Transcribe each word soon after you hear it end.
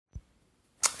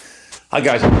Hi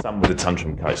guys, I'm Sam with the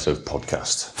Tantrum Kitesurf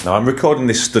podcast. Now I'm recording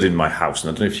this stood in my house, and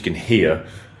I don't know if you can hear,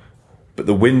 but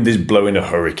the wind is blowing a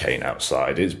hurricane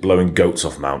outside. It's blowing goats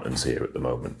off mountains here at the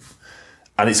moment.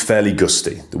 And it's fairly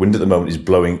gusty. The wind at the moment is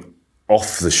blowing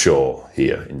off the shore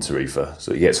here in Tarifa,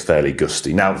 so it gets fairly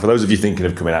gusty. Now, for those of you thinking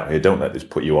of coming out here, don't let this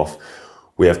put you off.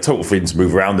 We have total freedom to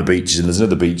move around the beaches, and there's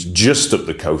another beach just up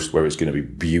the coast where it's going to be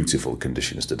beautiful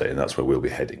conditions today, and that's where we'll be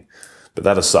heading. But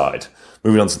that aside,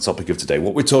 moving on to the topic of today,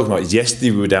 what we're talking about is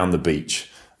yesterday we were down the beach,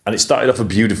 and it started off a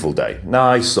beautiful day.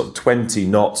 Nice, sort of 20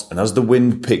 knots, and as the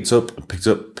wind picked up,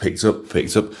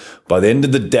 by the end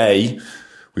of the day,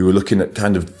 we were looking at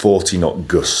kind of 40 knot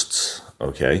gusts,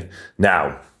 okay?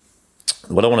 Now,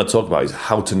 what I want to talk about is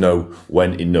how to know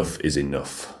when enough is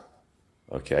enough,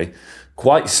 okay?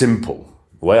 Quite simple.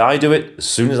 The way I do it, as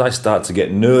soon as I start to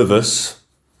get nervous,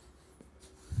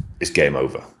 it's game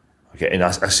over. Okay, and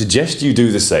I suggest you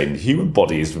do the same. The human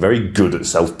body is very good at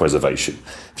self-preservation.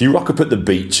 If you rock up at the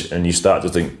beach and you start to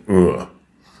think, ugh,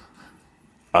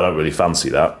 I don't really fancy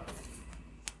that,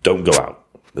 don't go out.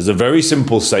 There's a very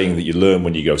simple saying that you learn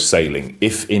when you go sailing.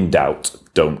 If in doubt,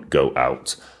 don't go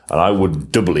out. And I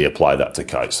would doubly apply that to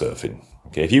kite surfing.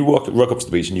 Okay, if you rock up to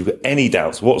the beach and you've got any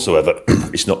doubts whatsoever,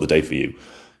 it's not the day for you.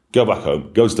 Go back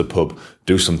home, go to the pub,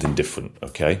 do something different,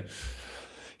 okay?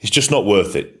 It's just not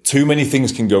worth it. Too many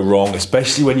things can go wrong,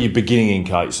 especially when you're beginning in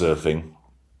kite surfing,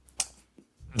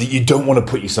 that you don't want to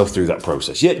put yourself through that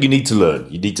process. Yeah, you need to learn.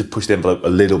 You need to push the envelope a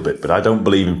little bit, but I don't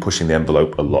believe in pushing the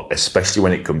envelope a lot, especially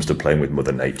when it comes to playing with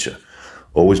Mother Nature.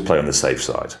 Always play on the safe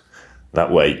side.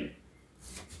 That way,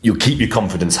 you'll keep your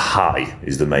confidence high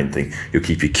is the main thing. You'll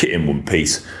keep your kit in one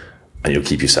piece, and you'll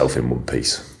keep yourself in one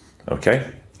piece.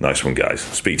 Okay? Nice one, guys.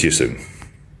 Speak to you soon.